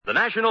the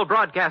National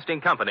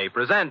Broadcasting Company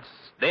presents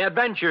The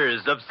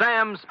Adventures of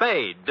Sam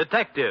Spade,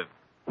 Detective.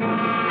 Sam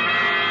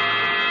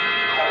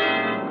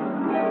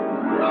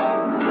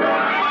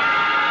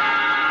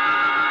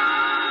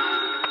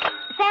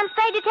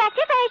Spade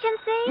Detective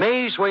Agency.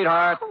 Me,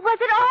 sweetheart. Was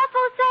it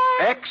awful,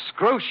 Sam?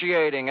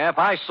 Excruciating, Ep.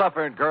 I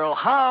suffered, girl.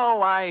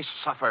 How I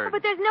suffered.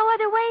 But there's no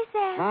other way,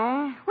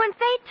 Sam. When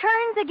fate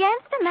turns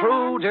against a man.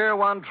 True, dear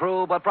one,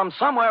 true. But from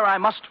somewhere I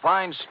must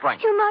find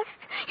strength. You must.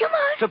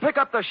 To pick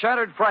up the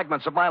shattered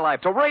fragments of my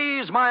life, to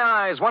raise my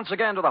eyes once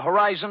again to the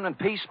horizon and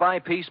piece by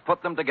piece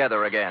put them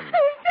together again. Sam!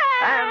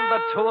 And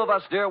the two of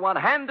us, dear one,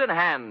 hand in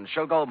hand,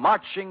 shall go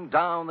marching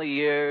down the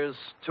years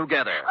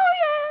together. Oh,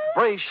 yes.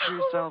 Brace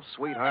yourself,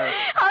 sweetheart.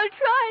 I'll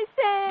try,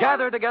 Sam.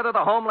 Gather together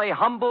the homely,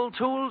 humble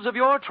tools of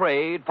your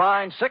trade.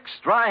 Find 6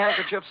 dry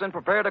handkerchiefs and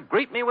prepare to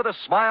greet me with a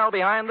smile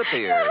behind the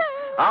tears.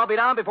 I'll be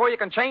down before you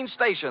can change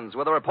stations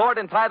with a report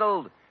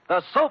entitled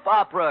The Soap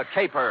Opera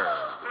Caper.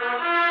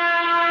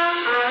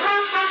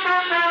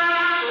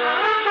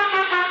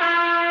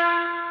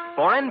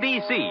 For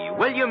NBC,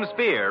 William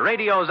Spear,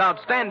 radio's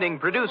outstanding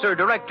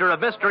producer-director of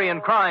mystery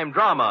and crime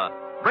drama,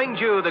 brings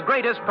you the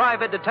greatest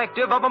private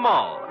detective of them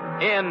all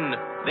in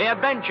The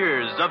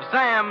Adventures of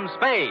Sam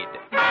Spade.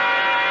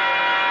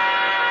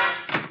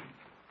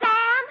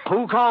 Sam?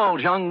 Who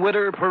called, young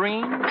widder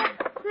Perrine?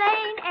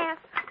 Lane F.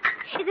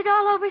 Is it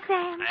all over,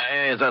 Sam?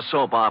 Is a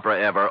soap opera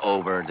ever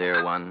over,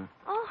 dear one?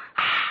 Oh,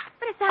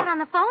 but it's out on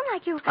the phone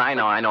like you... I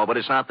know, but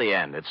it's not the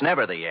end. It's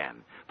never the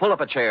end. Pull up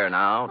a chair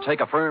now.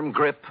 Take a firm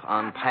grip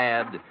on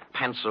pad,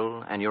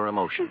 pencil, and your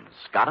emotions.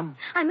 Got 'em?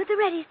 I'm at the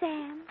ready,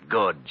 Sam.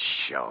 Good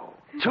show.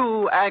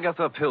 To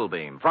Agatha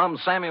Pilbeam, from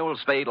Samuel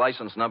Spade,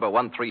 license number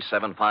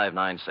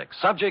 137596.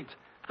 Subject,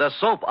 the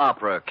soap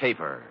opera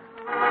caper.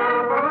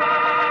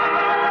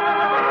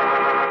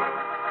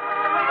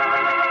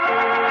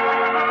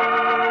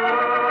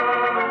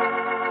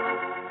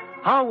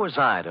 How was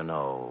I to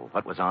know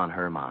what was on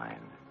her mind?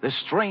 This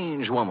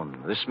strange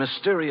woman, this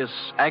mysterious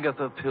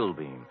Agatha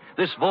Pilbeam,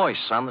 this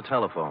voice on the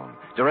telephone,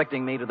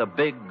 directing me to the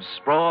big,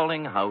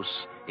 sprawling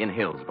house in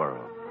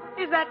Hillsborough.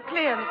 Is that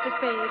clear, Mr.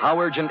 Spade? How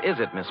urgent is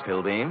it, Miss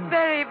Pilbeam?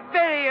 Very,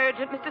 very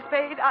urgent, Mr.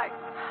 Spade. I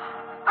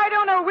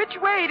don't know which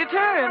way to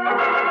turn.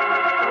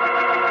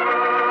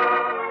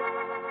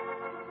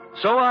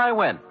 So I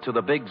went to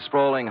the big,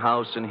 sprawling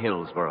house in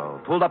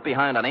Hillsborough, pulled up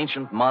behind an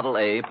ancient Model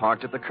A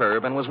parked at the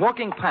curb, and was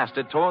walking past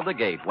it toward the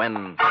gate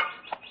when...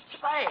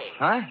 Spade.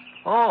 Huh?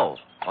 Oh,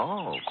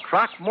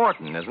 Croc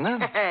Morton, isn't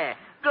it?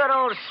 Good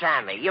old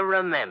Sammy, you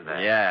remember.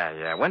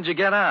 Yeah. When'd you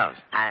get out?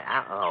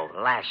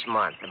 Last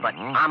month. But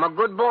I'm a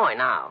good boy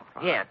now.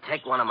 Here,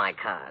 take one of my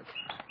cards.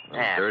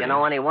 If you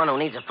know anyone who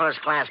needs a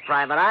first-class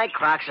private eye,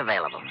 Croc's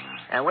available.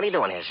 What are you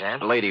doing here,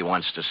 Sam? A lady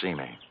wants to see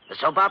me. The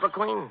soap opera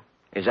queen?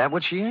 Is that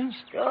what she is?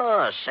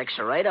 Sure, 6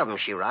 or 8 of them,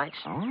 she writes.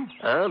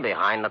 Oh?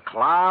 Behind the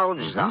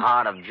Clouds, The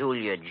Heart of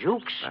Julia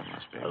Jukes. That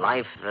must be...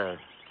 Life,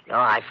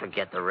 I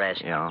forget the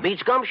rest. Yeah.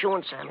 Beats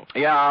gumshoeing, Sammy.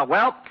 Yeah,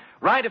 well,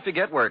 right if you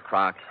get work,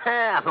 Croc.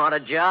 I'm on a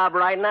job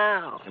right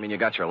now. I mean, you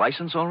got your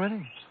license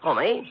already? Oh,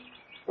 me?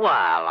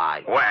 Well,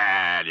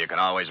 you can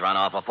always run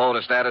off a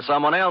photostat of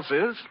someone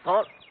else's.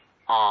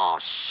 Oh,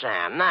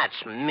 Sam,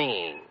 that's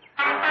mean.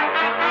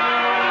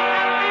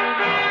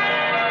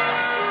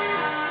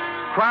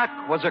 Croc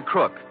was a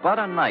crook, but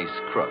a nice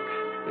crook.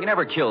 He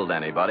never killed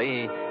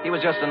anybody. He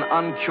was just an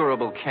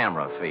uncurable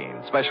camera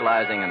fiend,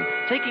 specializing in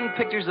taking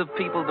pictures of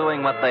people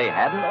doing what they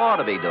hadn't ought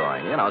to be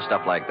doing.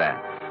 Stuff like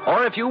that.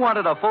 Or if you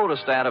wanted a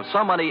photostat of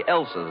somebody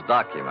else's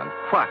document,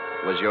 Croc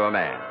was your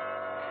man.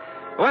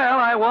 Well,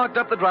 I walked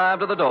up the drive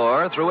to the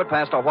door, threw it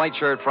past a white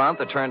shirt front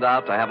that turned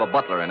out to have a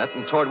butler in it,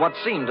 and toward what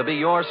seemed to be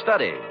your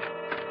study.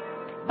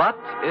 But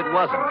it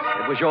wasn't.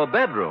 It was your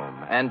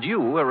bedroom, and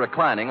you were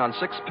reclining on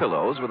 6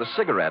 pillows with a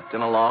cigarette in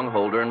a long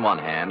holder in one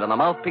hand and the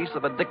mouthpiece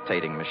of a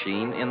dictating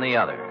machine in the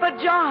other. But,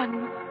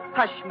 John...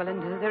 Hush,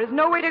 Melinda. There is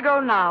no way to go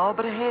now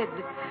but ahead.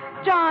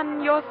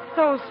 John, you're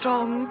so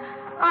strong.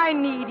 I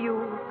need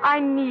you. I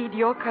need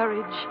your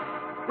courage.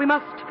 We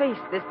must face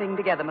this thing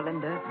together,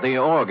 Melinda. The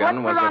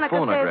organ What was a Veronica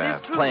phonograph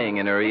says is true. playing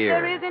in her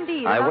ear. There is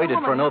indeed. I Another waited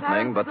for an woman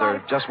opening, has but there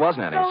life. just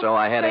wasn't any, Don't so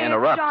I had to say it,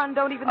 interrupt. John,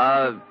 don't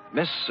even...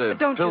 Miss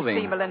Don't Pilbeam.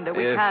 you see, Melinda,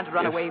 we can't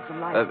run away from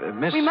life.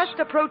 Miss... We must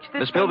approach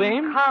this Miss thing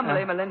Pilbeam?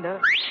 calmly,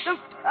 Melinda. Don't...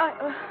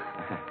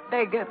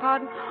 beg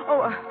pardon?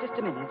 Just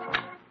a minute.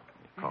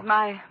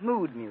 My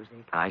mood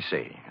music. I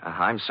see.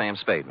 I'm Sam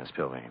Spade, Miss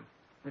Pilbeam.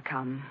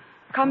 Come.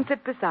 Come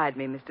sit beside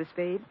me, Mr.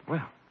 Spade.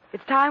 Well...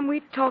 It's time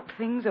we talked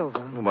things over.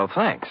 Well,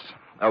 thanks.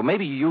 Oh,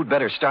 maybe you'd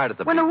better start at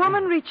the When a beginning.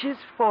 woman reaches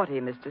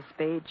 40, Mr.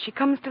 Spade, she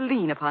comes to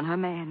lean upon her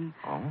man.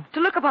 Oh? To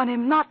look upon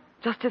him not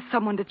just as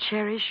someone to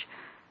cherish,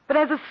 but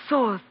as a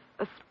source,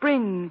 a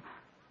spring,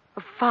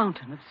 a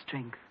fountain of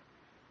strength.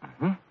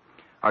 Mm-hmm.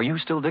 Are you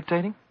still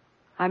dictating?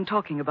 I'm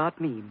talking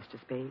about me,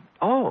 Mr. Spade.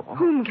 Oh.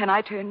 Whom can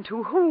I turn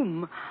to?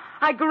 Whom?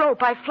 I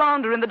grope, I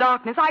flounder in the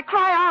darkness. I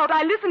cry out,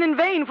 I listen in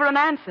vain for an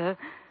answer.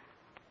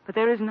 But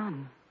there is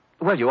none.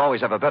 Well, you always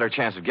have a better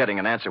chance of getting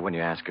an answer when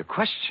you ask a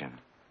question.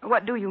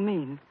 What do you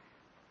mean?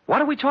 What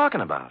are we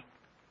talking about?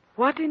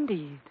 What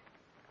indeed?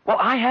 Well,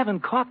 I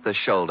haven't caught the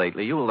show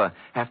lately. You'll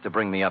have to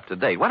bring me up to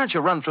date. Why don't you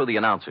run through the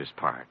announcer's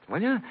part,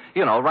 will you?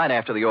 You know, right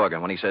after the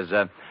organ when he says,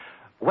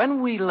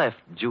 when we left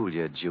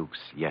Julia Jukes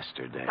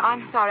yesterday...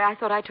 I'm sorry. I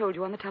thought I told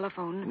you on the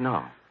telephone.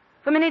 No.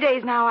 For many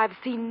days now, I've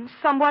seen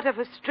somewhat of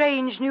a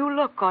strange new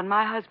look on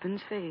my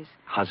husband's face.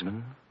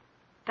 Husband?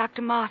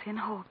 Dr. Martin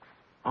Hawks.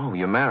 Oh,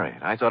 you're married.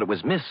 I thought it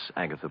was Miss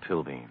Agatha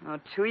Pilbeam. Oh,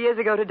 2 years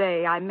ago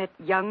today, I met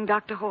young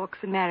Dr. Hawks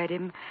and married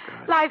him.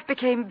 Good. Life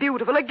became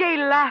beautiful, a gay,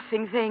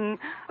 laughing thing,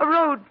 a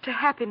road to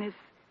happiness.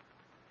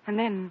 And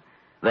then...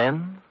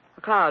 Then?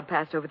 A cloud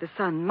passed over the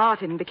sun.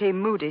 Martin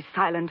became moody,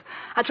 silent.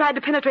 I tried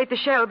to penetrate the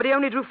shell, but he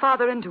only drew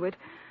farther into it.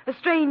 A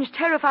strange,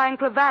 terrifying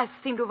crevasse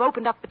seemed to have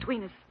opened up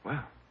between us.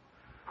 Well...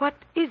 What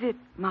is it,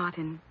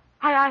 Martin?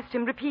 I asked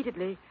him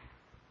repeatedly.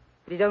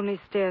 But he'd only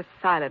stare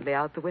silently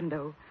out the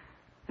window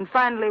and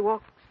finally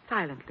walked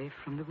silently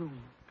from the room.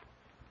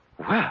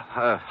 Well,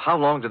 how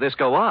long did this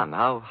go on?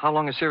 How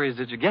long a series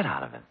did you get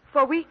out of it?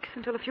 For weeks,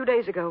 until a few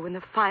days ago when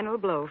the final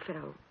blow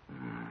fell.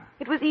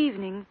 It was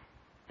evening,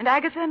 and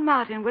Agatha and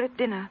Martin were at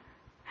dinner.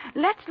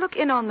 Let's look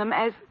in on them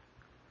as...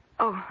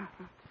 Oh,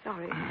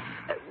 sorry.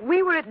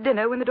 We were at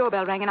dinner when the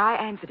doorbell rang, and I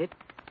answered it.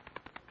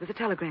 It was a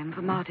telegram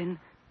from Martin.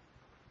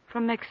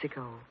 From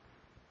Mexico.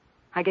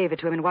 I gave it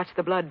to him and watched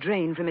the blood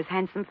drain from his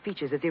handsome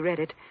features as he read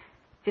it.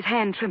 His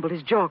hand trembled,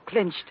 his jaw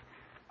clenched.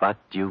 But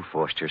you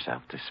forced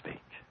yourself to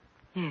speak.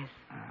 Yes.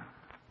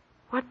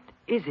 What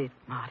is it,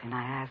 Martin?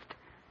 I asked.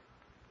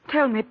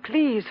 Tell me,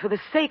 please, for the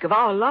sake of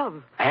our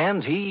love.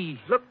 And he...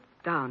 Looked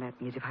down at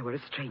me as if I were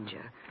a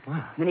stranger. Well.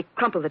 And then he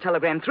crumpled the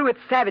telegram, threw it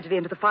savagely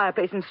into the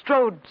fireplace, and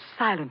strode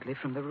silently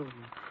from the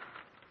room.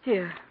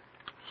 Here,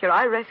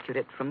 I rescued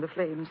it from the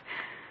flames.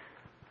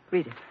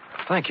 Read it.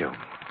 Thank you.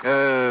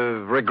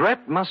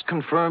 Regret must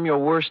confirm your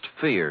worst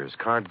fears,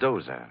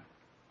 Cardoza.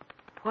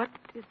 What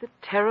is the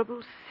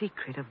terrible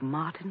secret of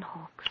Martin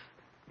Hawks?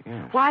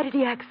 Yes. Why did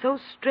he act so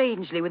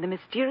strangely when the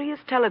mysterious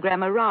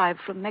telegram arrived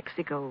from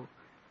Mexico?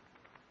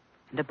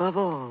 And above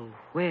all,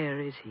 where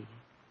is he?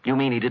 You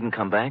mean he didn't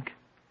come back?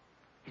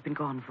 He's been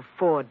gone for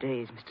 4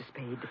 days, Mr.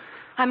 Spade.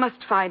 I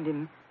must find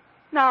him.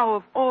 Now,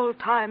 of all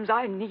times,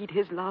 I need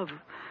his love.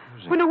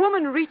 When a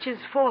woman reaches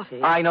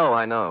 40... I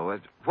know.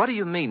 What do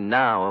you mean,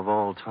 now of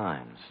all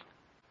times?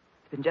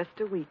 It's been just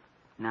a week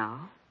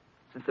now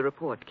since the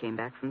report came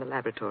back from the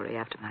laboratory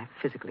after my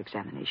physical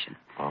examination.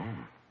 Oh.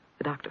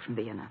 The doctor from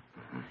Vienna.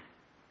 Mm-hmm.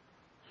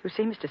 You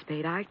see, Mr.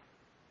 Spade, I,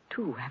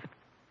 too, have a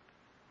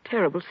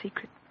terrible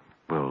secret.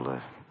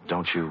 Well,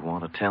 don't you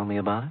want to tell me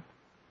about it?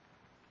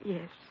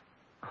 Yes.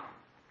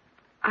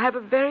 I have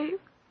a very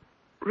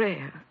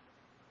rare,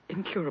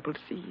 incurable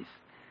disease.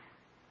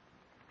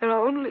 There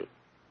are only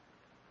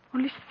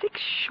 6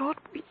 short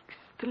weeks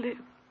to live.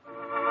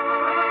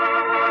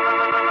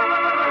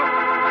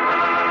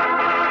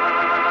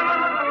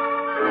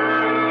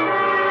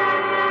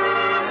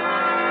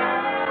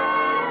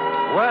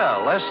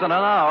 Well, less than an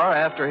hour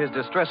after his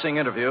distressing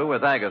interview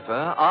with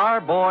Agatha,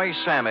 our boy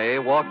Sammy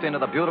walked into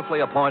the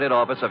beautifully appointed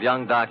office of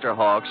young Dr.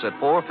 Hawks at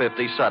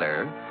 450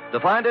 Sutter to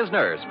find his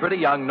nurse, pretty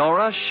young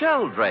Nora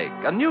Sheldrake,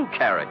 a new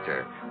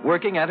character,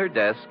 working at her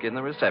desk in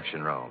the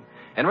reception room.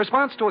 In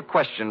response to a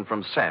question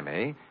from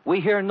Sammy,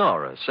 we hear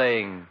Nora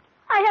saying...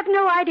 I have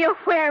no idea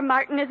where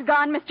Martin has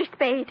gone, Mr.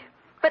 Spade,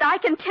 but I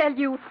can tell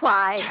you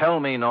why. Tell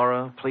me,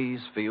 Nora.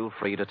 Please feel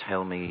free to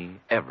tell me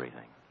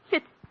everything.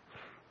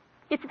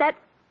 It's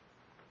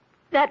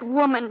that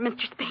woman,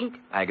 Mr. Spade.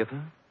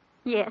 Agatha?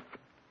 Yes,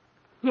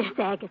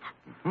 Agatha.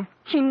 Mm-hmm.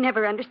 She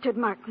never understood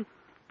Martin.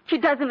 She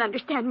doesn't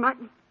understand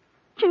Martin.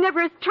 She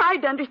never has tried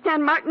to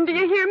understand Martin. Do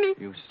you hear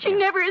me? She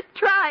never has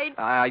tried.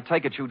 I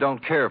take it you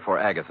don't care for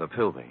Agatha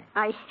Pilbeam.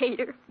 I hate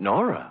her.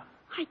 Nora?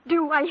 I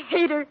do. I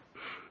hate her.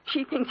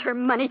 She thinks her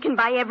money can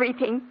buy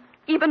everything,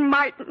 even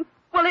Martin.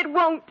 Well, it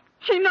won't.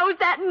 She knows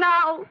that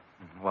now.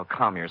 Well,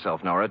 calm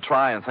yourself, Nora.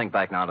 Try and think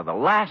back now to the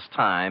last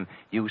time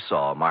you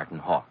saw Martin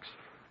Hawks.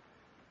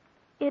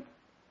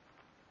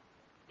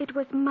 It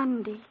was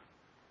Monday.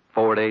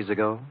 4 days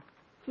ago?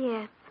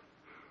 Yes.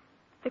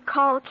 The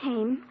call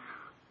came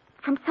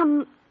from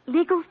some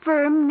legal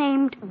firm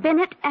named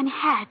Bennett and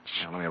Hatch.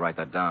 Now, let me write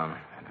that down.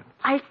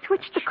 I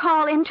switched the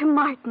call into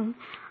Martin.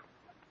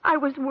 I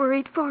was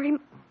worried for him.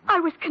 I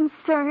was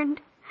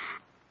concerned.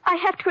 I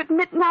have to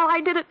admit now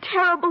I did a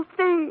terrible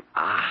thing.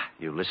 Ah,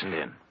 you listened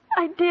in.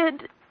 I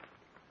did.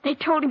 They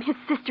told him his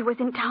sister was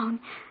in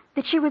town,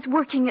 that she was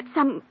working at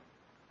some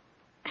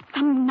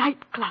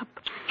nightclub,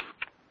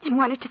 and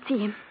wanted to see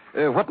him.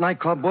 What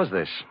nightclub was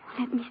this?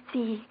 Let me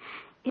see.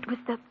 It was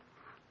the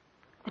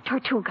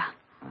Tortuga.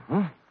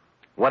 Mm-hmm.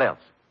 What else?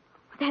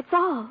 That's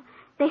all.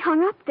 They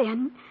hung up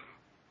then,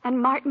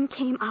 and Martin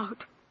came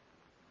out.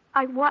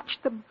 I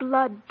watched the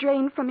blood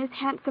drain from his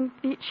handsome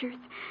features.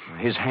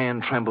 His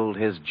hand trembled,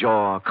 his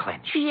jaw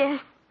clenched.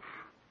 Yes.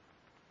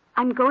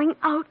 I'm going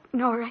out,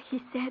 Nora,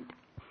 he said.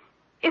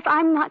 If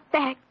I'm not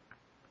back,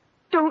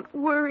 don't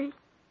worry.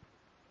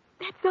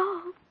 That's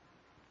all.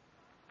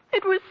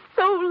 It was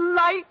so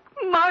like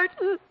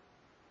Martin.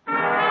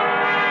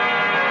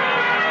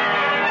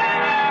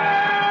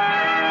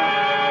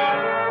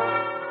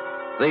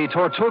 The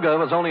Tortuga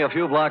was only a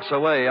few blocks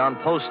away on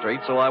Post Street,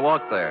 so I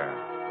walked there.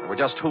 We were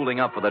just tooling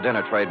up for the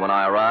dinner trade when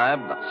I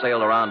arrived,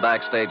 sailed around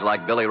backstage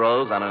like Billy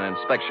Rose on an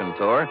inspection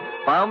tour,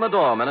 found the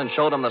doorman and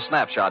showed him the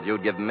snapshot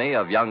you'd given me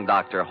of young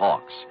Dr.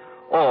 Hawks.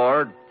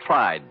 Or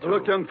tried to.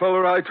 Look, young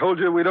feller, I told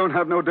you we don't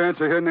have no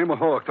dancer here named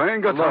Hawks. I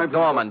ain't got time for...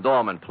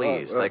 Doorman,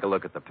 please, take a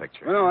look at the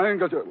picture. No, I ain't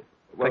got to...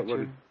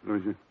 Picture?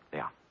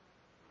 Yeah.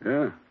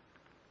 Yeah.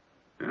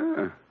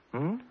 Yeah.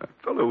 That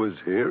fellow was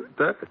here at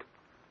that.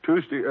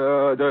 Tuesday,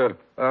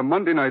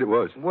 Monday night it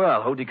was.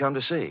 Well, who'd he come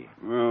to see?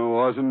 Well,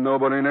 wasn't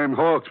nobody named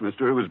Hawks,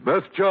 mister. It was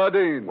Beth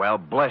Jardine. Well,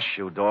 bless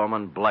you,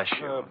 Doorman, bless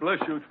you. Bless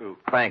you, too.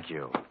 Thank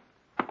you.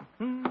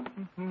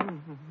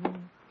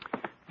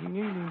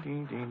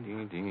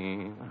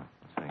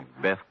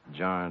 Beth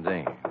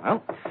Jardine.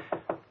 Well...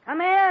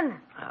 Come in.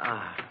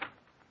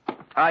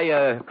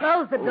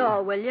 Close the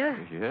door, will you?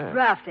 Yeah.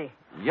 Drafty.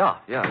 Yeah.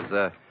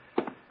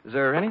 Is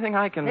there anything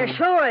I can... There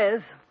sure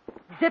is.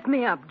 Zip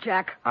me up,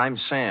 Jack. I'm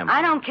Sam.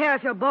 I don't care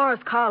if you're Boris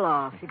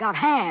Karloff. You got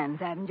hands,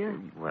 haven't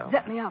you? Well...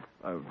 Zip me up.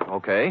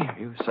 Okay.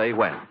 You say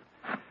when.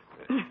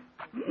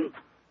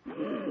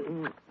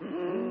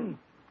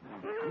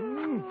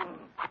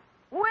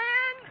 When?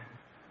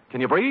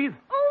 Can you breathe?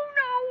 Oh,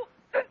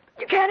 no.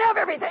 You can't have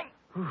everything.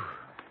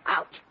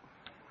 Ouch.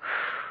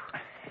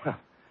 Well...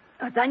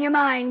 What's on your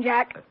mind,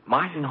 Jack?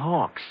 Martin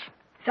Hawks.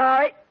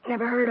 Sorry.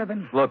 Never heard of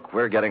him. Look,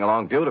 we're getting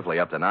along beautifully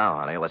up to now,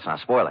 honey. Let's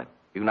not spoil it.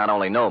 You not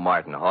only know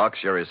Martin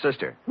Hawks, you're his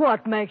sister.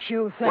 What makes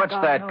you think What's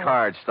I that know?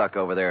 card stuck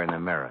over there in the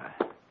mirror?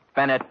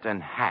 Bennett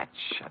and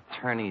Hatch,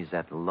 attorneys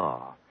at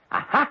law.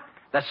 Aha!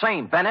 The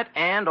same Bennett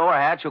and or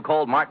Hatch who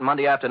called Martin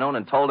Monday afternoon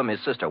and told him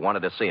his sister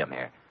wanted to see him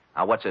here.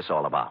 Now, what's this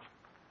all about?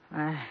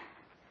 I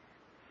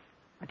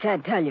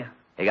can't tell you.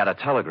 He got a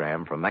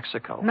telegram from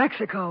Mexico.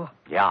 Mexico?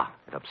 Yeah,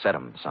 it upset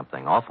him.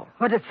 Something awful.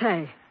 What'd it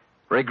say?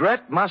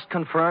 Regret must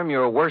confirm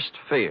your worst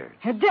fears.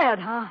 You're dead,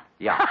 huh?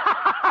 Yeah.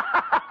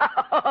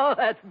 Oh,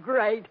 that's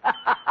great.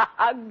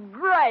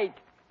 Great.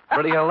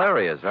 Pretty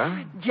hilarious,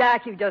 huh?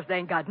 Jack, you just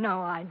ain't got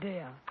no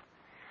idea.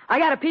 I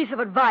got a piece of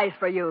advice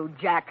for you,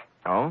 Jack.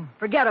 Oh?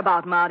 Forget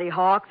about Marty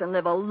Hawks and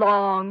live a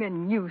long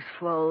and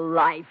useful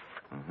life.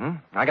 Mm-hmm.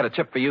 I got a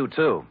tip for you,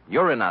 too.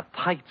 You're in a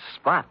tight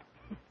spot.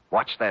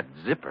 Watch that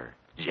zipper,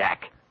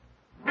 Jack.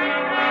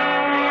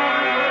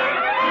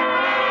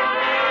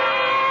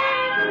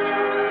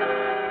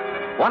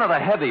 One of the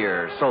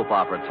heavier soap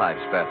opera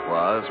types, Beth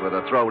was, with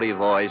a throaty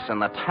voice and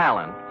the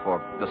talent for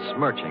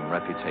besmirching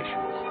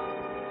reputations.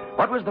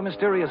 What was the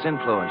mysterious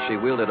influence she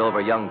wielded over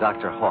young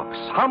Dr. Hawks?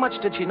 How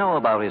much did she know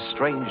about his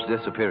strange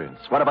disappearance?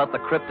 What about the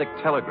cryptic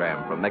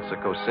telegram from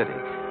Mexico City?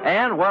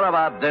 And what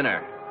about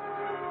dinner?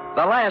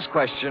 The last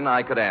question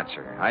I could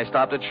answer. I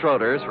stopped at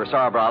Schroeder's for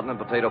sauerbraten and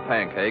potato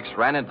pancakes,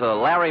 ran into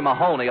Larry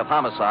Mahoney of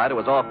Homicide, who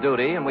was off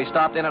duty, and we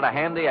stopped in at a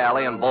handy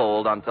alley and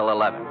bowled until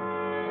 11.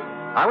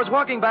 I was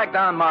walking back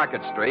down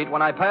Market Street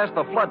when I passed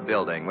the Flood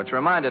Building, which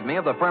reminded me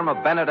of the firm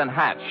of Bennett and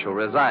Hatch, who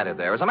resided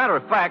there. As a matter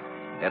of fact,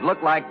 it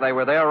looked like they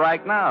were there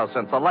right now,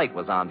 since the light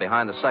was on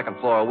behind the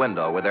second-floor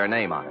window with their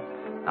name on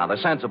it. Now, the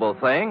sensible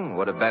thing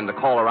would have been to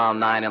call around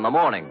 9 in the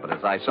morning, but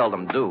as I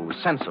seldom do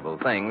sensible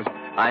things,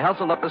 I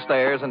hustled up the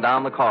stairs and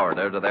down the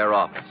corridor to their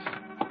office.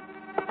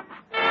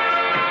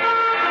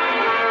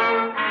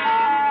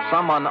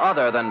 Someone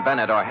other than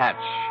Bennett or Hatch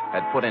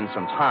had put in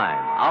some time,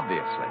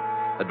 obviously.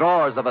 The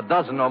drawers of a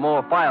dozen or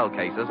more file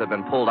cases had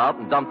been pulled out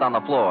and dumped on the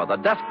floor. The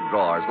desk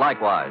drawers,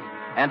 likewise.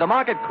 And to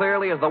mark it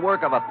clearly as the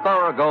work of a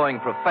thoroughgoing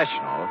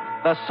professional,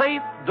 the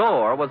safe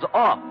door was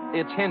off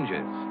its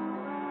hinges.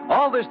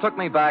 All this took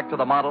me back to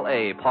the Model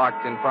A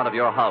parked in front of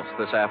your house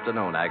this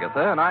afternoon,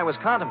 Agatha, and I was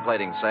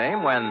contemplating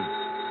same when...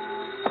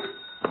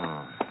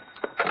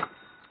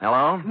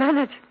 Hello?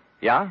 Bennett.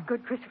 Yeah?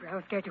 Good, Christopher. I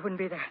was scared you wouldn't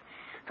be there.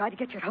 Tried to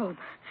get you at home.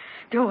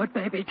 Do it,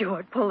 baby, do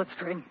it. Pull the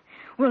string.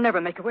 We'll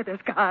never make it with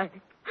this guy.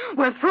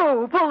 We're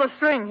through. Pull the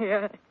string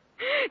here.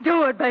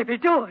 Do it, baby,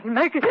 do it.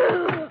 Make it...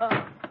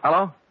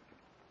 Hello?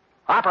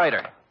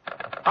 Operator!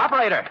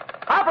 Operator!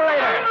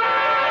 Operator!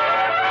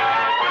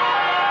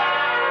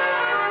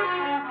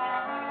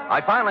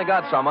 I finally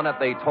got someone at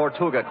the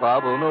Tortuga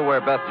Club who knew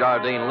where Beth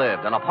Jardine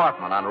lived, an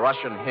apartment on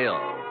Russian Hill.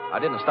 I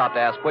didn't stop to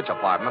ask which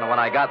apartment, and when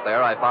I got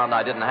there, I found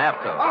I didn't have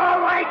to.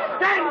 All right,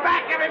 stand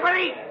back,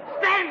 everybody!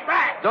 Stand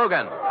back!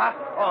 Dugan!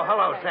 Oh,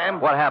 hello, Sam.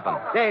 What happened?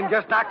 Dame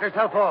just knocked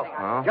herself off.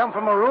 Huh? Jumped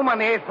from a room on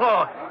the 8th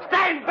floor.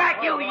 Stand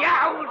back, you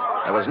yahoos!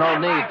 There was no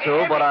need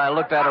to, but I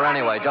looked at her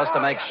anyway, just to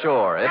make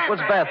sure. It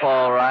was Beth,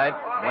 all right.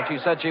 When she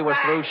said she was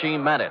through, she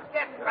meant it.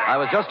 I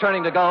was just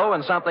turning to go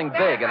when something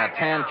big in a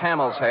tan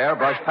camel's hair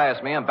brushed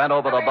past me and bent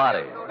over the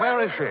body.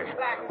 Where is she?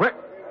 Where?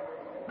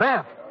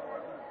 Beth!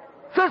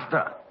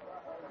 Sister!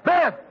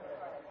 Beth!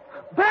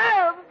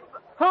 Beth!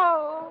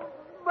 Oh!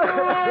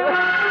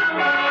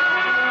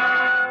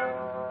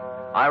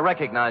 I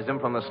recognized him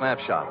from the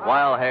snapshot.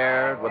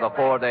 Wild-haired, with a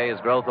 4 days'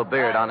 growth of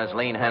beard on his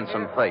lean,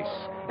 handsome face.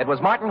 It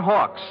was Martin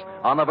Hawks,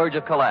 on the verge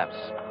of collapse.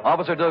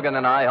 Officer Dugan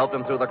and I helped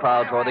him through the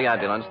crowd toward the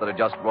ambulance that had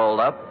just rolled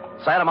up,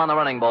 sat him on the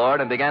running board,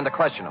 and began to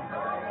question him.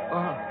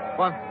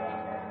 What?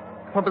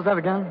 What was that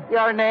again?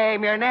 Your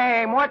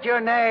name. What's your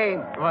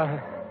name?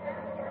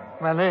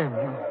 My name.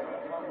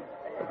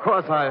 Of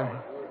course, my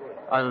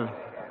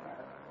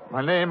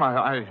name,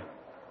 I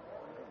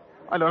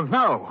don't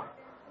know.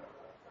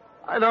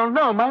 I don't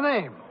know my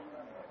name.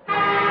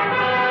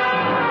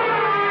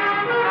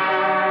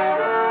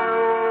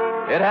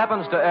 It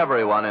happens to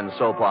everyone in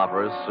soap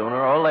operas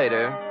sooner or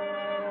later.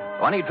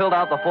 When he'd filled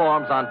out the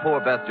forms on poor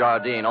Beth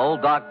Jardine,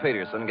 old Doc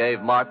Peterson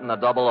gave Martin a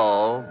double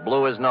O,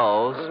 blew his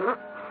nose,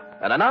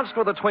 and announced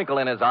with a twinkle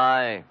in his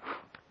eye,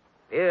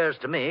 "Appears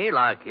to me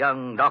like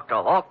young Dr.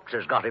 Hawks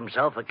has got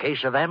himself a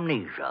case of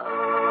amnesia."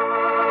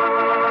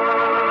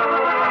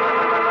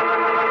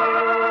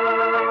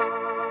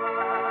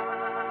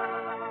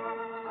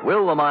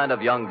 Will the mind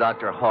of young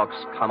Dr. Hawks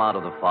come out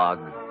of the fog?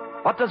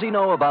 What does he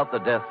know about the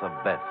death of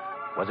Beth?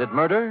 Was it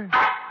murder?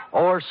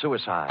 Or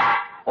suicide?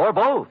 Or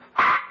both?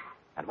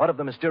 And what of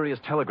the mysterious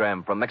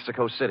telegram from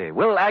Mexico City?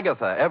 Will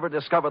Agatha ever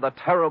discover the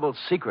terrible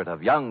secret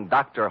of young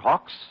Dr.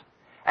 Hawks?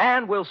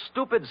 And will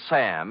stupid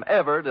Sam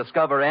ever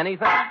discover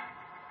anything?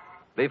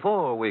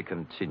 Before we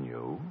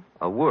continue,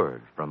 a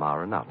word from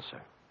our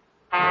announcer.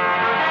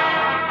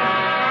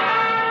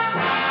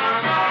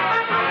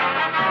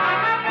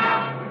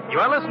 You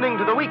are listening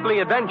to the weekly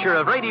adventure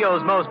of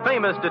radio's most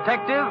famous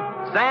detective,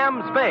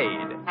 Sam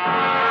Spade.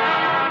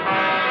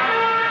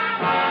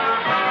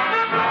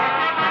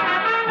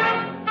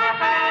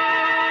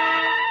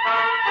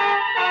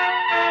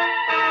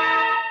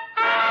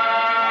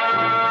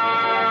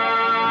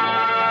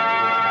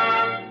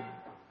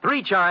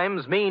 Three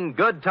chimes mean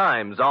good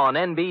times on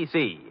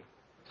NBC.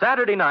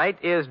 Saturday night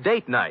is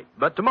date night,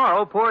 but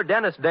tomorrow poor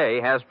Dennis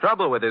Day has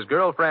trouble with his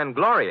girlfriend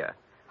Gloria.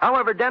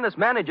 However, Dennis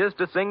manages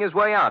to sing his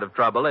way out of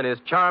trouble in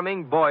his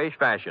charming, boyish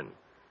fashion.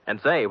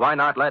 And say, why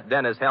not let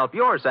Dennis help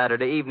your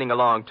Saturday evening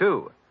along,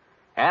 too?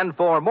 And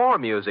for more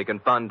music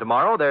and fun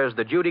tomorrow, there's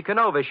the Judy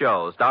Canova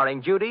Show,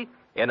 starring Judy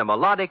in a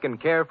melodic and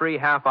carefree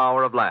half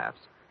hour of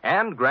laughs.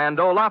 And Grand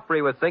Ole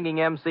Opry with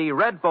singing MC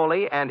Red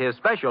Foley and his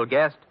special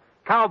guest,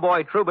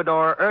 cowboy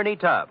troubadour Ernie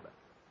Tubb.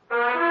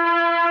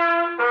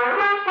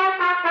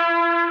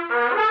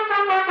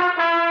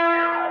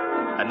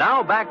 And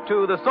now back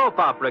to the soap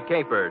opera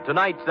caper,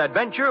 tonight's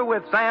adventure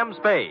with Sam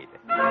Spade.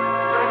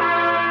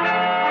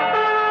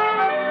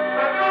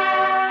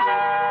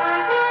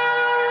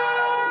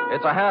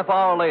 It's a half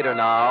hour later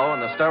now,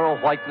 in the sterile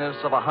whiteness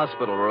of a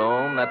hospital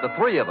room, that the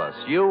three of us,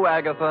 you,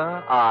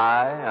 Agatha,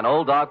 I, and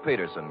old Doc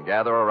Peterson,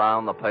 gather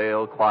around the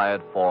pale,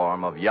 quiet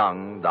form of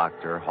young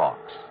Dr.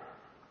 Hawks.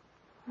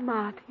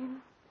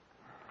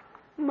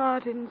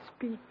 Martin,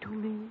 speak to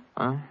me.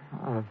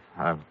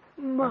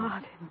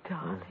 Martin,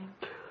 darling.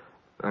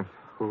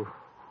 Who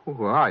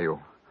are you?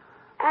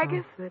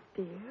 Agatha,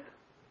 dear.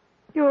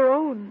 Your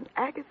own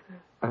Agatha.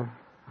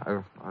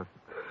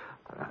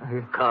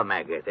 Come,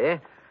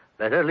 Agatha.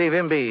 Better leave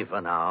him be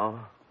for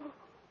now.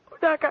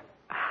 Doc,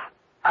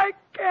 I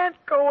can't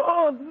go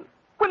on.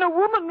 When a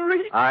woman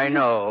reaches... I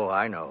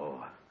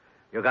know.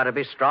 You got to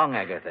be strong,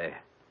 Agatha.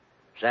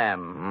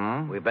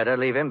 Sam, we better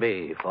leave him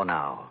be for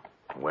now.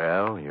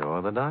 Well,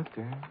 you're the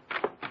doctor.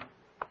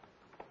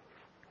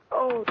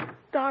 Oh,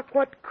 Doc,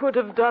 what could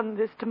have done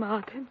this to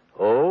Martin?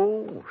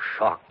 Oh,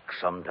 shock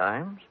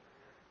sometimes.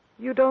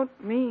 You don't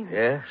mean...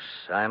 Yes,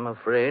 I'm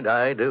afraid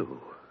I do.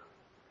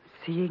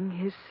 Seeing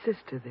his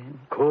sister, then?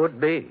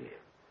 Could be.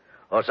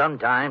 Or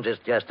sometimes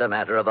it's just a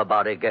matter of a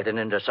body getting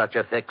into such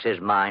a fix his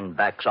mind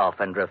backs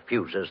off and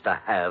refuses to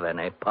have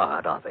any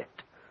part of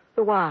it.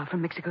 The wire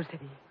from Mexico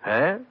City.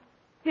 Huh?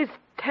 His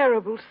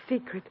terrible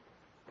secret.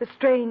 The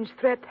strange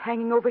threat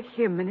hanging over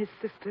him and his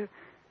sister.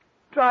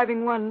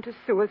 Driving one to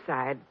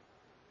suicide.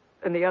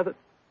 And the other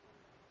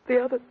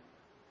to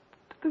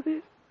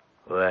this.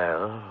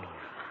 Well...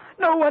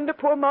 No wonder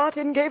poor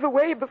Martin gave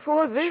away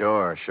before this.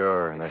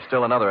 Sure. And there's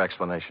still another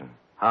explanation.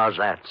 How's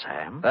that,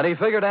 Sam? That he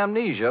figured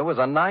amnesia was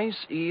a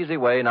nice, easy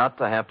way not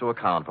to have to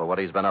account for what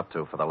he's been up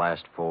to for the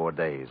last 4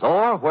 days.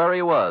 Or where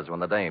he was when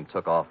the dame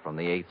took off from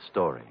the 8th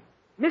story.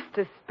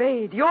 Mr.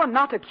 Spade, you're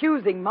not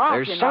accusing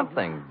Martin. There's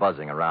something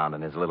buzzing around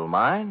in his little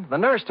mind. The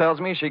nurse tells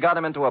me she got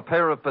him into a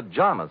pair of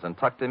pajamas and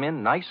tucked him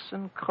in nice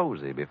and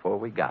cozy before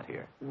we got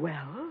here.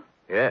 Well?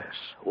 Yes,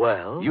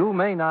 well... You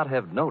may not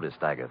have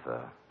noticed,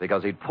 Agatha,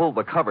 because he'd pulled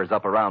the covers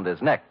up around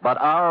his neck, but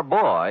our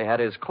boy had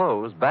his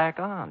clothes back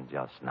on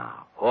just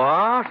now.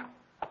 What?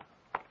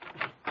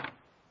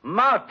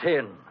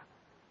 Martin!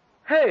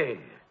 Hey,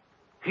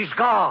 he's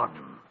gone.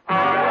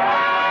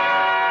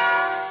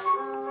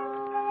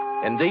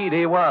 Indeed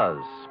he was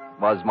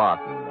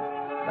Martin,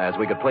 as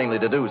we could plainly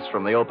deduce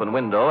from the open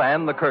window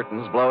and the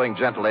curtains blowing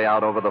gently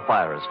out over the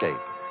fire escape.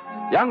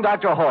 Young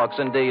Dr. Hawks,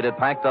 indeed, had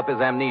packed up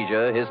his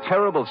amnesia, his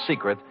terrible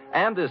secret,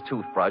 and his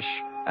toothbrush,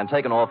 and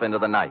taken off into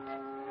the night.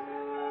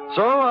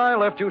 So I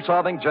left you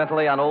sobbing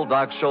gently on old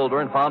Doc's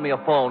shoulder and found me a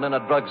phone in a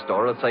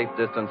drugstore a safe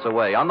distance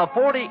away. On the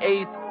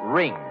 48th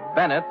ring,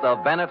 Bennett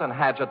of Bennett and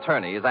Hatch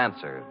Attorneys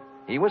answered.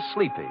 He was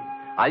sleepy.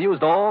 I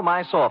used all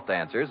my soft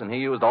answers, and he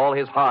used all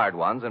his hard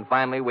ones, and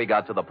finally we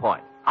got to the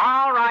point.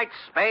 All right,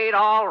 Spade,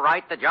 all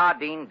right. The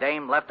Jardine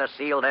dame left a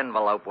sealed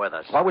envelope with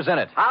us. What was in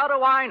it? How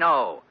do I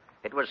know?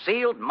 It was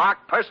sealed,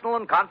 marked personal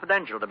and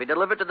confidential to be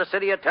delivered to the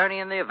city attorney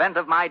in the event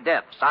of my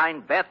death.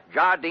 Signed Beth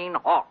Jardine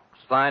Hawks.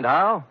 Signed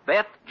how?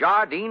 Beth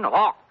Jardine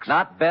Hawks.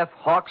 Not Beth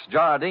Hawks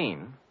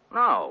Jardine.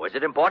 No. Is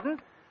it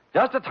important?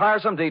 Just a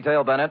tiresome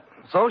detail, Bennett.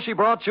 So she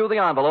brought you the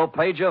envelope,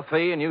 paid your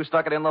fee, and you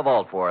stuck it in the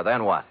vault for her.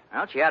 Then what?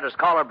 Well, she had us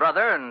call her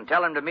brother and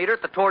tell him to meet her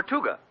at the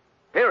Tortuga.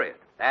 Period.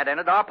 That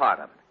ended our part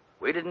of it.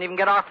 We didn't even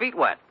get our feet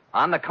wet.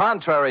 On the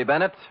contrary,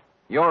 Bennett,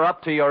 you're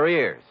up to your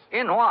ears.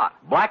 In what?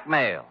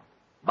 Blackmail.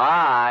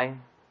 Bye.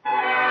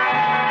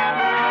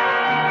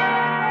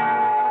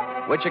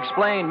 Which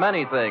explained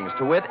many things.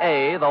 To wit,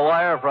 A, the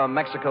wire from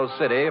Mexico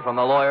City from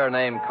the lawyer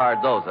named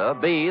Cardoza.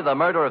 B, the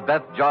murder of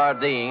Beth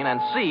Jardine. And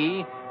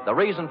C, the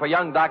reason for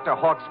young Dr.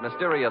 Hawk's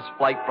mysterious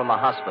flight from the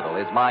hospital,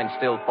 his mind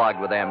still fogged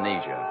with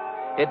amnesia.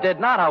 It did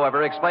not,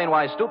 however, explain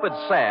why stupid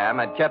Sam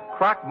had kept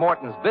Croc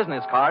Morton's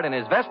business card in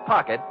his vest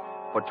pocket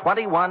for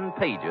 21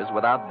 pages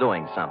without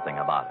doing something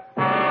about it.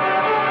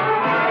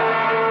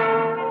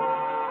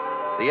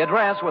 The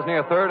address was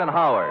near 3rd and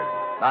Howard,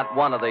 not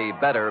one of the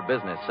better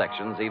business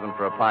sections, even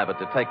for a private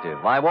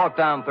detective. I walked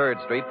down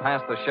 3rd Street,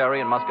 past the Sherry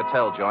and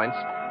Muscatel joints,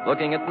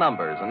 looking at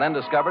numbers, and then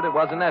discovered it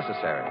wasn't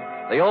necessary.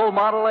 The old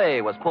Model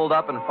A was pulled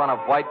up in front of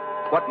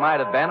what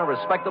might have been a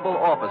respectable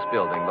office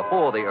building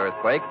before the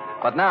earthquake,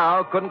 but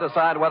now couldn't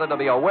decide whether to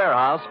be a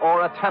warehouse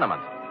or a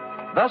tenement.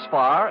 Thus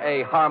far,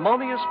 a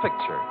harmonious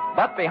picture.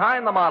 But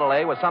behind the Model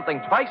A was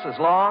something twice as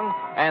long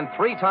and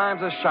 3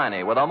 times as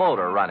shiny, with a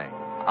motor running.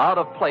 Out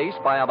of place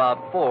by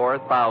about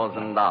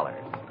 $4,000.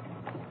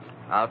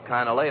 Out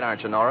kind of late,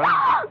 aren't you, Nora?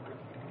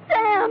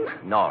 Sam!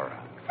 Nora.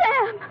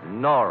 Sam!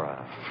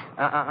 Nora.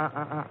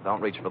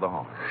 Don't reach for the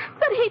horn.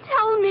 But he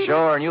told me...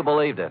 Sure, and you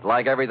believed it,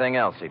 like everything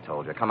else he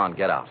told you. Come on,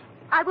 get out.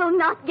 I will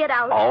not get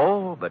out.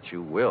 Oh, but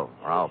you will,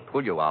 or I'll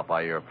pull you out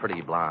by your pretty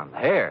blonde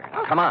hair.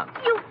 Now, come on.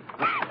 You...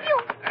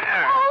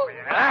 Oh!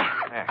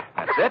 There,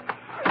 that's it.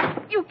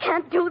 You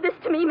can't do this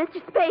to me,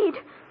 Mr. Spade.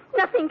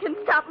 Nothing can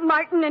stop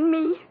Martin and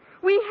me.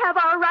 We have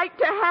our right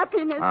to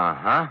happiness.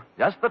 Uh-huh.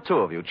 Just the two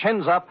of you.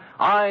 Chins up,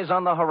 eyes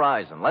on the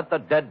horizon. Let the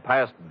dead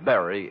past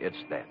bury its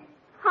dead.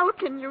 How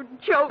can you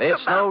joke It's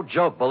about... no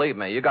joke, believe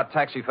me. You got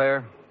taxi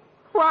fare?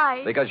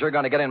 Why? Because you're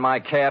going to get in my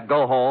cab,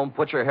 go home,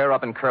 put your hair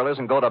up in curlers,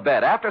 and go to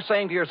bed. After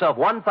saying to yourself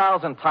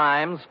 1,000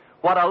 times,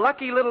 what a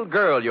lucky little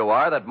girl you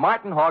are that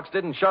Martin Hawks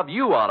didn't shove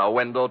you out a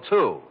window,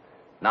 too.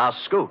 Now,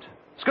 scoot.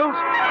 Scoot!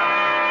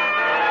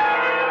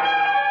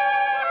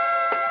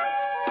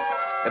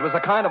 It was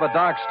a kind of a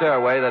dark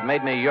stairway that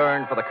made me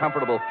yearn for the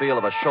comfortable feel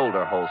of a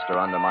shoulder holster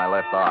under my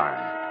left arm.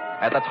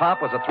 At the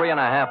top was a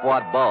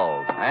 3.5-watt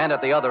bulb, and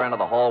at the other end of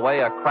the hallway,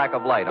 a crack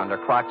of light under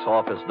Croc's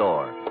office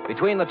door.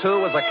 Between the two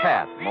was a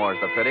cat, more's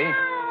the pity.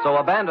 So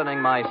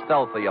abandoning my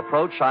stealthy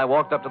approach, I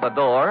walked up to the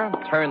door,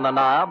 turned the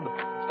knob,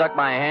 stuck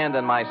my hand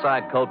in my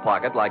side coat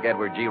pocket like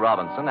Edward G.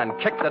 Robinson, and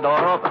kicked the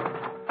door open.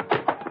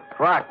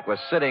 Croc was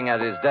sitting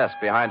at his desk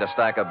behind a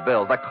stack of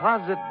bills. The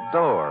closet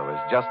door was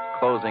just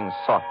closing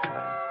softly.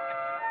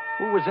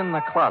 Who was in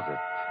the closet?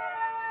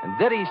 And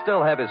did he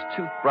still have his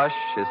toothbrush,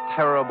 his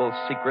terrible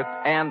secret,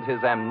 and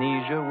his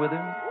amnesia with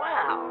him?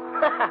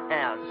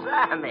 Well,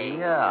 Sammy.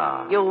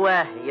 Yeah.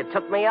 You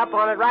took me up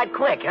on it right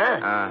quick, huh?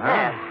 Uh-huh.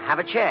 Yeah, have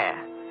a chair.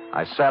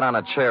 I sat on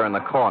a chair in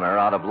the corner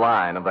out of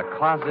line of the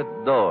closet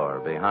door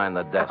behind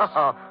the desk.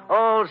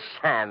 Oh,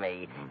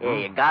 Sammy. Mm-hmm. Yeah,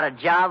 you got a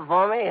job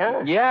for me,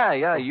 huh?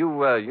 Yeah.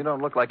 You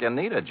don't look like you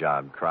need a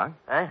job, Croc.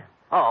 Huh?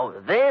 Oh,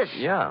 this?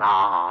 Yeah.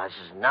 Oh, this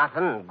is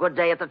nothing. Good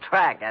day at the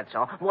track, that's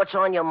all. What's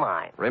on your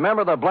mind?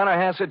 Remember the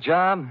Blennerhassett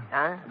job?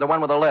 Huh? The one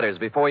with the letters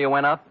before you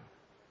went up?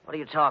 What are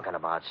you talking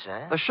about,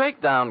 sir? The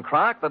shakedown,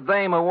 Croc. The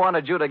dame who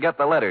wanted you to get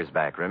the letters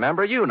back.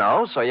 Remember? You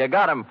know. So you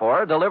got them for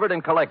her, delivered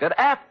and collected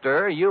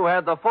after you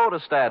had the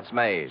photostats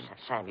made.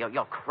 Sam,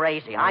 you're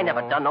crazy. I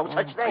never done no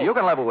such thing. You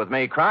can level with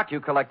me, Croc. You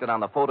collected on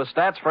the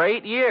photostats for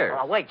 8 years.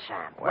 Oh, wait,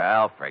 Sam.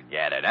 Well,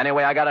 forget it.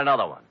 Anyway, I got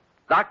another one.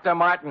 Dr.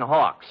 Martin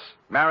Hawks,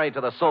 married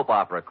to the soap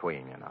opera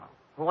queen, you know.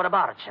 What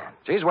about it, Sam?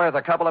 She's worth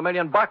a couple of $1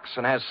 million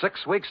and has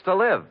 6 weeks to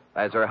live.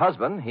 As her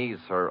husband, he's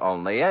her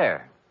only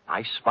heir.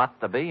 Nice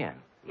spot to be in.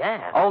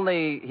 Yeah.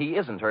 Only he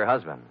isn't her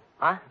husband.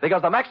 Huh?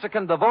 Because the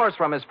Mexican divorce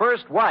from his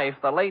first wife,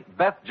 the late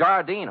Beth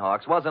Jardine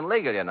Hawks, wasn't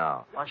legal, you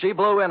know. What? She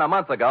blew in a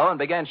month ago and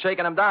began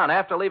shaking him down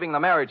after leaving the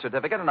marriage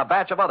certificate and a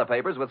batch of other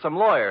papers with some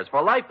lawyers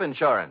for life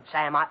insurance.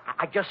 Sam, I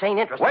just ain't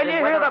interested When in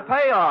you hear whether... the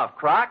payoff,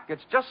 Croc,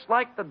 it's just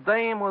like the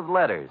dame with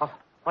letters. Oh,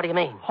 what do you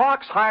mean?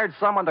 Hawks hired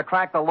someone to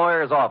crack the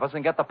lawyer's office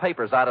and get the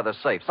papers out of the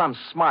safe. Some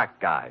smart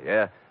guy,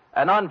 yeah.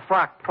 An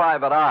unfrocked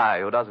private eye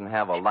who doesn't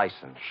have a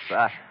license.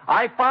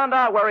 I found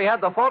out where he had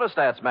the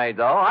photostats made,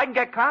 though. I can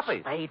get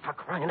copies. Spade, for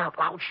crying out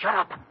loud, shut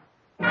up.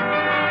 The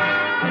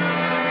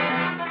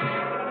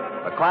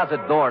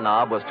closet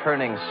doorknob was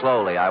turning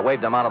slowly. I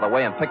waved him out of the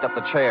way and picked up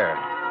the chair.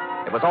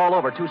 It was all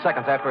over 2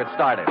 seconds after it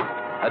started.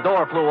 The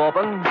door flew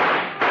open.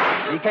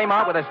 He came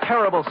out with his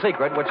terrible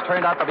secret, which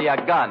turned out to be a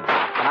gun.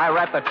 And I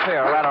wrapped the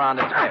chair right around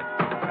his head.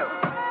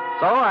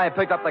 So I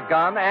picked up the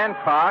gun and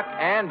Croc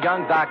and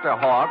young Dr.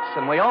 Hawks,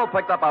 and we all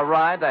picked up a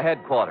ride to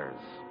headquarters.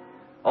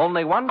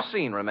 Only one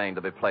scene remained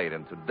to be played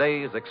in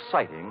today's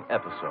exciting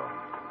episode.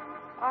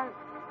 I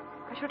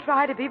shall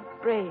try to be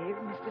brave,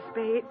 Mr.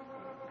 Spade.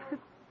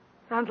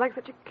 Sounds like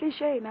such a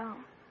cliche now.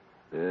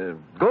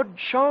 Good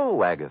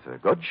show, Agatha.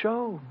 Good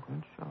show.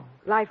 Good show.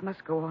 Life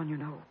must go on, you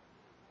know.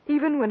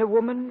 Even when a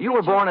woman... You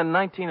were born in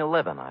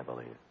 1911, I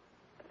believe.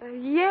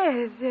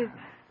 Yes.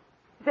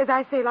 As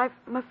I say, life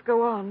must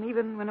go on,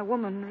 even when a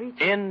woman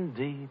reaches...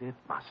 Indeed it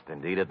must.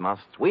 Indeed it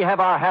must. We have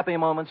our happy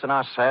moments and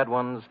our sad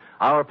ones,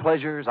 our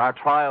pleasures, our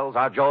trials,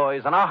 our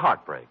joys, and our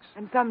heartbreaks.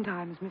 And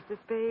sometimes, Mr.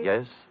 Spade...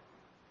 Yes?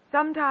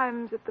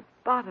 Sometimes at the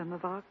bottom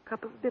of our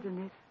cup of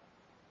bitterness,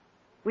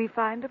 we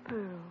find a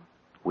pearl.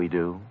 We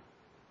do?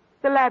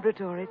 The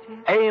laboratory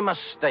test. A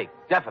mistake,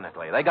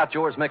 definitely. They got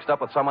yours mixed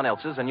up with someone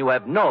else's, and you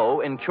have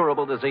no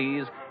incurable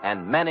disease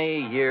and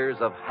many years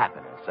of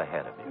happiness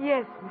ahead of you.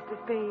 Yes,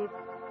 Mr. Spade.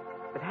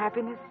 But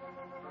happiness?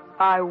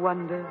 I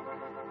wonder.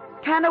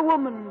 Can a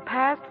woman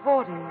past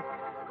 40,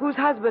 whose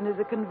husband is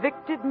a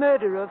convicted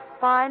murderer,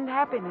 find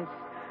happiness?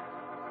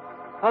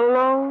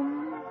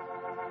 Alone?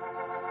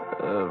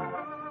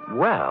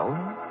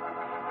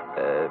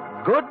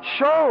 Good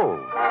show.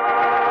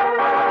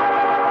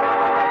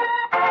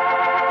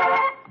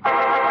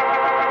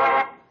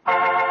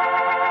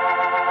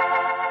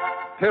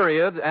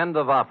 Period. End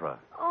of opera.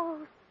 Oh,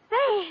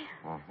 Sam.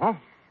 Uh-huh.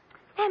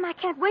 Sam, I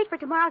can't wait for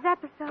tomorrow's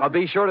episode. I'll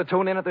be sure to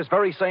tune in at this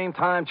very same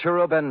time,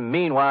 Cherub, and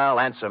meanwhile,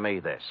 answer me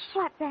this.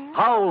 What, Sam?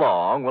 How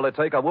long will it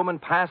take a woman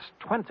past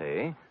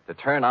 20 to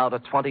turn out a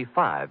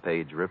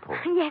 25-page report?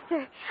 Yes,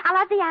 sir. I'll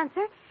have the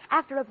answer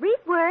after a brief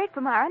word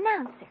from our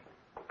announcer.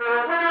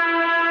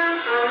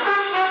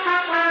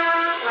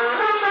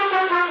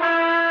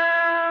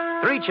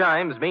 3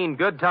 chimes mean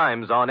good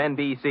times on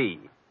NBC.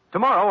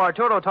 Tomorrow,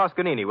 Arturo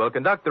Toscanini will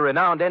conduct the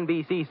renowned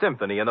NBC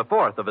Symphony in the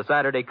 4th of a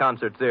Saturday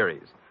concert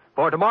series.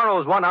 For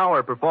tomorrow's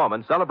 1-hour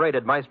performance,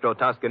 celebrated Maestro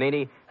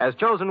Toscanini has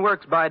chosen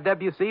works by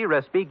Debussy,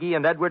 Respighi,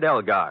 and Edward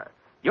Elgar.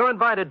 You're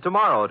invited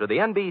tomorrow to the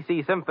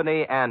NBC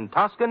Symphony and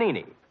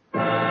Toscanini.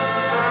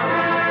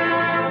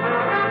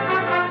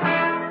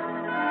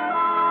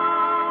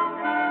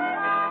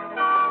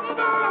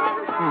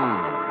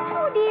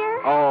 Oh,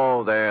 dear.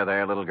 Oh,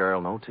 there, little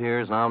girl. No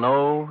tears now.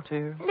 No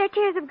tears. They're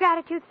tears of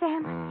gratitude,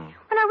 Sam.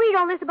 When I read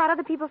all this about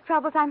other people's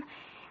troubles, I'm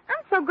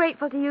so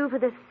grateful to you for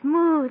the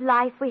smooth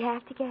life we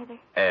have together.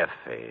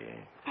 Effie.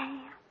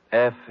 Sam.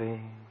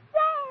 Effie.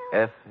 Sam.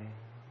 Effie.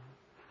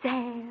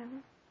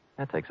 Sam.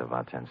 That takes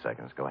about 10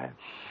 seconds. Go ahead.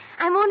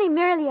 I'm only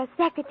merely a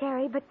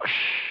secretary, but... Shh.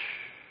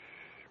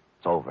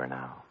 It's over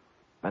now.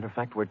 Matter of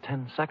fact, we're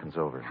 10 seconds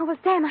over. Oh, well,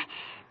 Sam,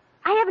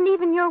 I haven't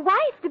even your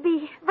wife to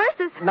be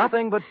versus...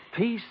 Nothing but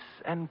peace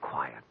and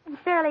quiet. And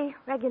fairly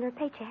regular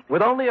paycheck.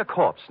 With only a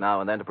corpse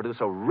now and then to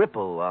produce a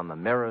ripple on the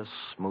mirror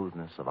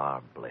smoothness of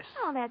our bliss.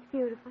 Oh, that's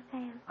beautiful,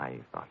 Sam. I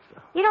thought so.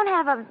 You don't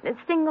have a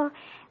single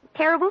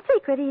terrible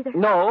secret either.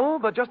 No,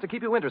 but just to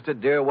keep you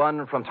interested, dear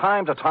one, from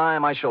time to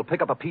time I shall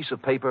pick up a piece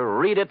of paper,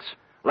 read it,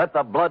 let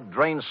the blood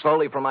drain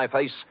slowly from my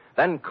face,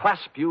 then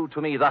clasp you to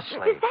me thusly,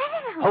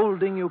 Sam!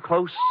 holding you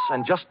close,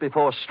 and just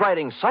before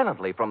striding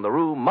silently from the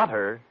room,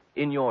 mutter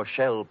in your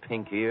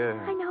shell-pink ear.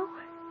 I know.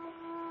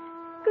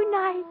 Good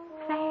night,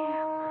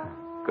 Sam.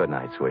 Good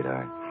night,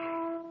 sweetheart.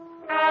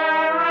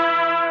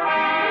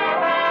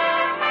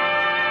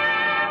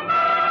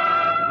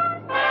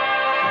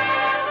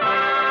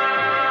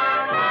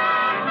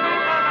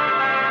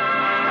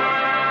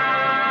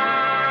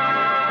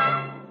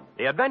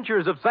 The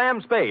Adventures of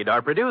Sam Spade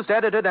are produced,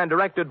 edited, and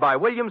directed by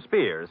William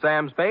Spear.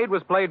 Sam Spade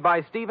was played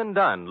by Stephen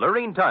Dunn.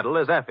 Lorene Tuttle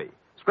as Effie.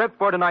 Script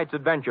for tonight's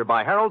adventure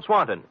by Harold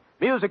Swanton.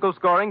 Musical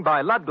scoring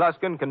by Lud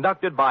Gluskin,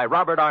 conducted by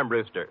Robert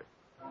Armbruster.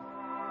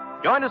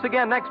 Join us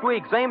again next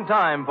week, same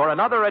time, for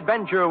another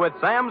adventure with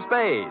Sam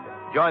Spade.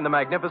 Join the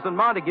magnificent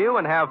Montague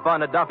and have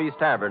fun at Duffy's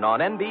Tavern on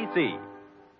NBC.